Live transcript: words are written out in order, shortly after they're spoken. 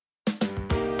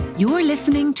You're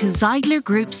listening to Zeidler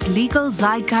Group's Legal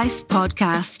Zeitgeist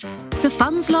podcast, the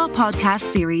Funds Law podcast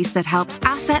series that helps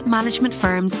asset management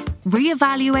firms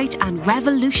reevaluate and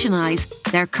revolutionize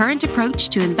their current approach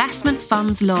to investment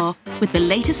funds law with the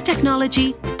latest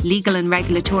technology, legal and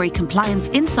regulatory compliance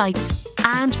insights,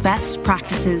 and best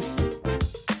practices.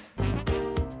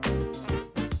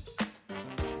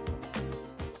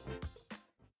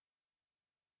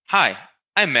 Hi,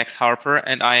 I'm Max Harper,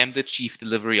 and I am the Chief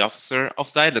Delivery Officer of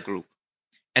Zeidler Group.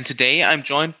 And today I'm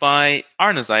joined by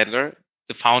Arne Zeidler,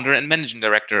 the founder and managing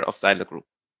director of Zeidler Group.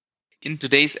 In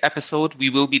today's episode, we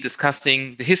will be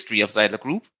discussing the history of Zeidler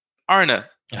Group. Arne.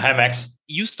 Hi, Max.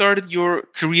 You started your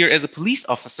career as a police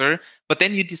officer, but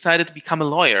then you decided to become a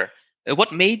lawyer.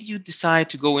 What made you decide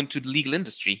to go into the legal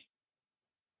industry?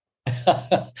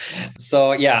 As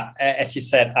you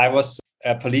said, I was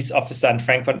a police officer in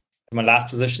Frankfurt. My last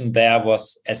position there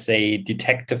was as a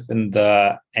detective in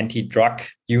the anti-drug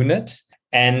unit.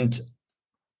 And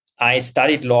I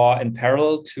studied law in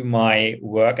parallel to my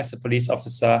work as a police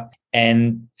officer.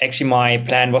 And actually, my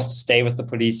plan was to stay with the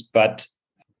police, but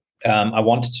I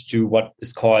wanted to do what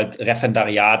is called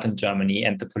Referendariat in Germany.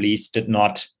 And the police did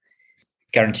not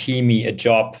guarantee me a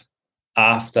job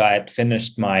after I had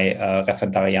finished my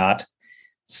Referendariat.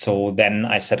 So then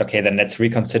I said, okay, then let's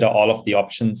reconsider all of the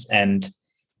options. And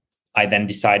I then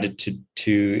decided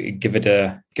to give it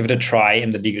a try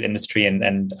in the legal industry,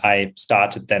 and I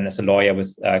started then as a lawyer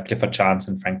with Clifford Chance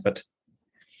in Frankfurt.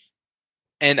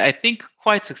 And I think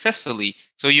quite successfully.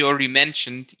 So you already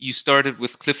mentioned you started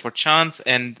with Clifford Chance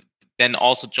and then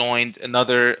also joined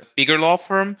another bigger law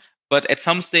firm. But at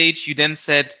some stage, you then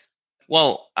said,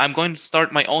 well, I'm going to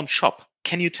start my own shop.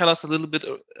 Can you tell us a little bit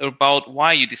about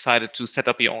why you decided to set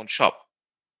up your own shop?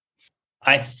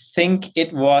 I think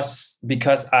it was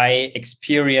because I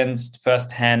experienced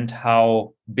firsthand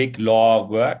how big law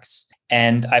works.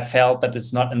 And I felt that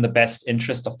it's not in the best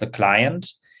interest of the client.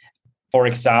 For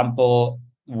example,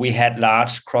 we had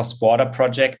large cross-border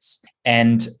projects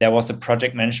and there was a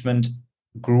project management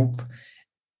group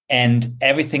and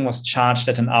everything was charged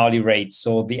at an hourly rate.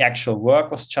 So the actual work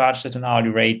was charged at an hourly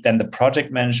rate. Then the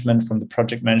project management from the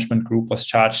project management group was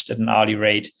charged at an hourly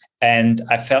rate. And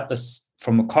I felt this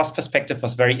from a cost perspective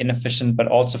was very inefficient, but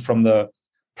also from the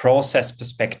process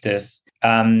perspective,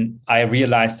 I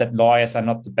realized that lawyers are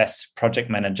not the best project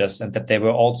managers and that they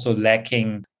were also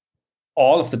lacking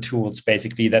all of the tools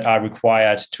basically that are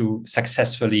required to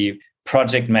successfully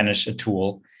project manage a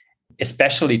tool,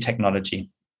 especially technology.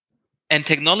 And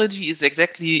technology is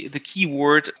exactly the key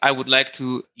word I would like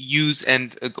to use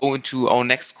and go into our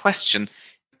next question.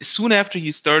 Soon after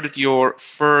you started your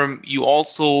firm, you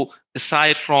also,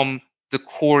 aside from the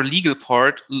core legal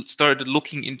part, started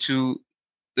looking into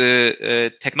the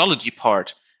technology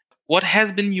part. What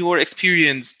has been your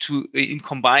experience in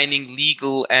combining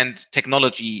legal and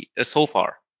technology so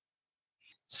far?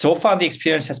 So far, the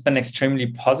experience has been extremely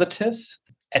positive.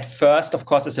 At first, of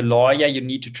course, as a lawyer, you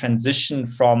need to transition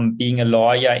from being a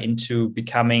lawyer into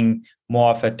becoming more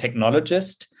of a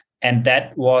technologist. And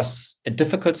that was a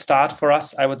difficult start for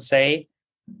us, I would say.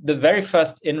 The very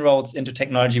first inroads into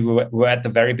technology were at the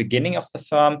very beginning of the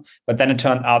firm, but then it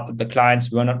turned out that the clients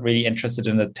were not really interested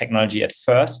in the technology at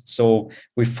first. So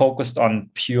we focused on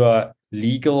pure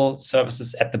legal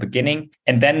services at the beginning.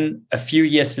 And then a few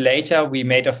years later, we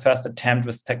made our first attempt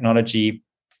with technology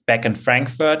back in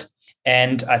Frankfurt.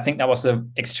 And I think that was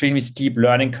an extremely steep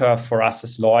learning curve for us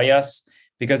as lawyers,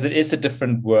 because it is a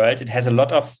different world. It has a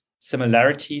lot of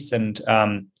similarities and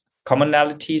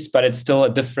commonalities, but it's still a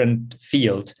different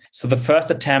field. So the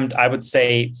first attempt, I would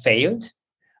say, failed.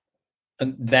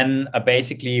 And then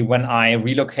basically when I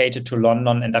relocated to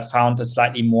London and I found a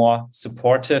slightly more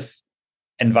supportive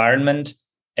environment,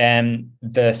 and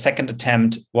the second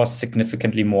attempt was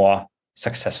significantly more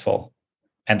successful.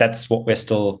 And that's what we're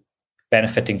still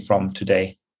benefiting from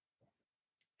today.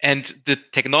 And the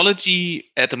technology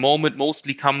at the moment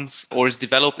mostly comes or is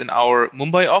developed in our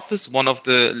Mumbai office, one of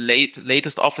the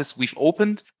latest office we've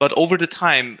opened. But over the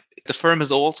time, the firm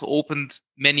has also opened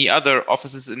many other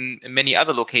offices in many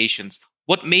other locations.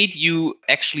 What made you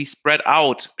actually spread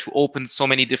out to open so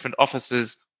many different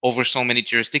offices over so many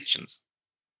jurisdictions?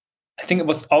 I think it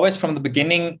was always from the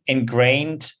beginning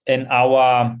ingrained in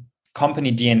our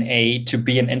company DNA to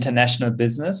be an international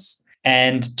business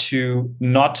and to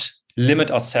not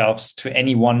limit ourselves to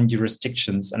any one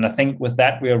jurisdictions. And I think with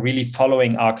that, we are really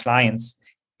following our clients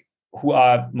who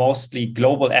are mostly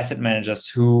global asset managers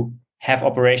who have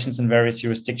operations in various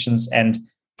jurisdictions and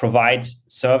provide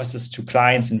services to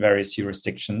clients in various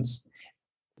jurisdictions.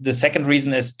 The second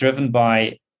reason is driven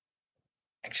by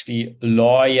actually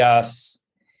lawyers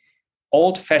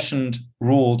old-fashioned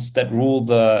rules that rule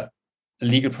the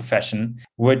legal profession,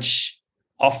 which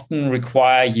often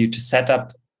require you to set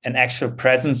up an actual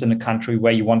presence in a country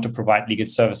where you want to provide legal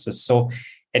services. So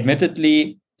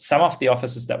admittedly, some of the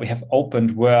offices that we have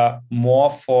opened were more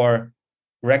for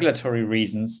regulatory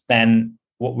reasons than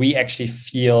what we actually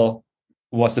feel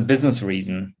was a business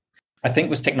reason. I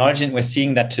think with technology, and we're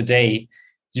seeing that today,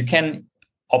 you can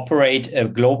operate a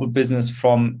global business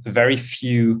from very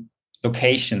few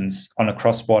locations on a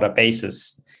cross-border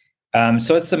basis.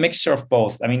 So it's a mixture of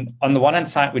both. I mean, on the one hand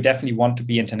side, we definitely want to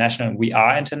be international, and we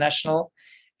are international.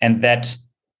 And that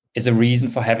is a reason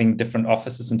for having different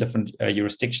offices in different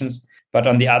jurisdictions. But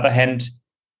on the other hand,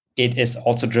 it is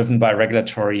also driven by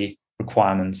regulatory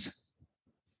requirements.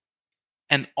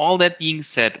 And all that being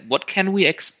said, what can we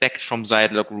expect from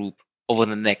Seidler Group over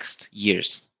the next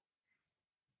years?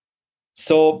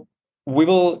 So we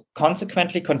will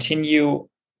consequently continue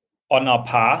on our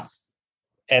path.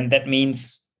 And that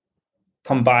means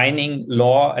combining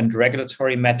law and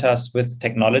regulatory matters with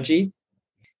technology.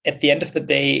 At the end of the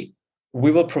day,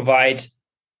 we will provide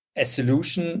a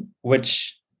solution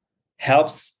which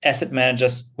helps asset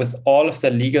managers with all of the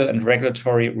legal and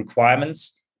regulatory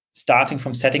requirements, starting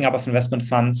from setting up of investment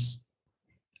funds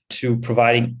to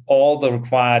providing all the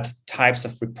required types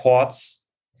of reports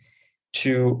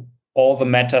to all the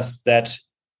matters that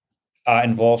are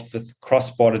involved with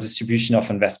cross-border distribution of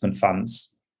investment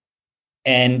funds.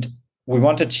 And we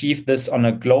want to achieve this on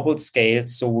a global scale.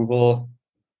 So we will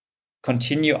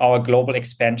continue our global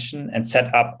expansion and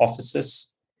set up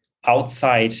offices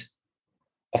outside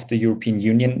of the European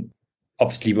Union.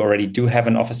 Obviously, we already do have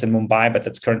an office in Mumbai, but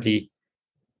that's currently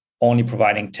only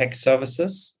providing tech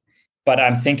services. But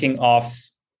I'm thinking of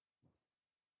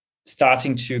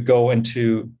starting to go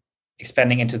into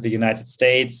expanding into the United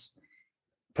States,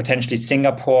 potentially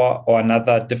Singapore or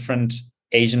another different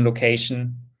Asian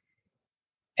location,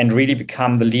 and really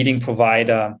become the leading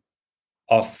provider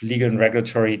of legal and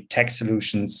regulatory tech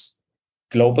solutions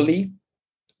globally.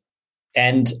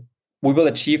 And we will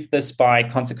achieve this by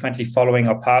consequently following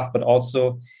our path, but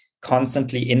also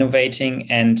constantly innovating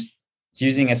and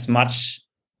using as much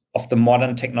of the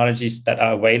modern technologies that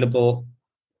are available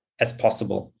as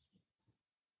possible.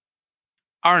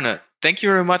 Arne, thank you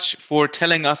very much for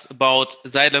telling us about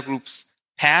Seidler Group's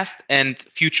past and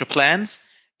future plans.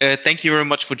 Thank you very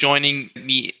much for joining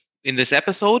me in this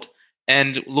episode,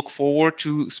 and look forward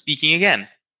to speaking again.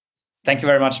 Thank you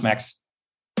very much, Max.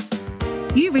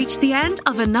 You reached the end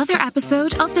of another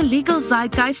episode of the Legal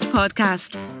Zeitgeist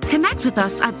podcast. Connect with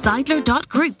us at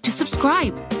zeidler.group to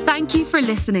subscribe. Thank you for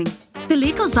listening. The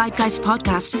Legal Zeitgeist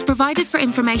podcast is provided for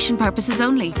information purposes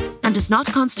only and does not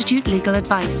constitute legal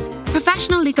advice.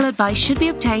 Professional legal advice should be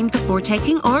obtained before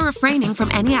taking or refraining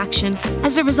from any action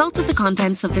as a result of the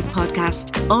contents of this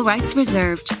podcast. All rights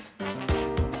reserved.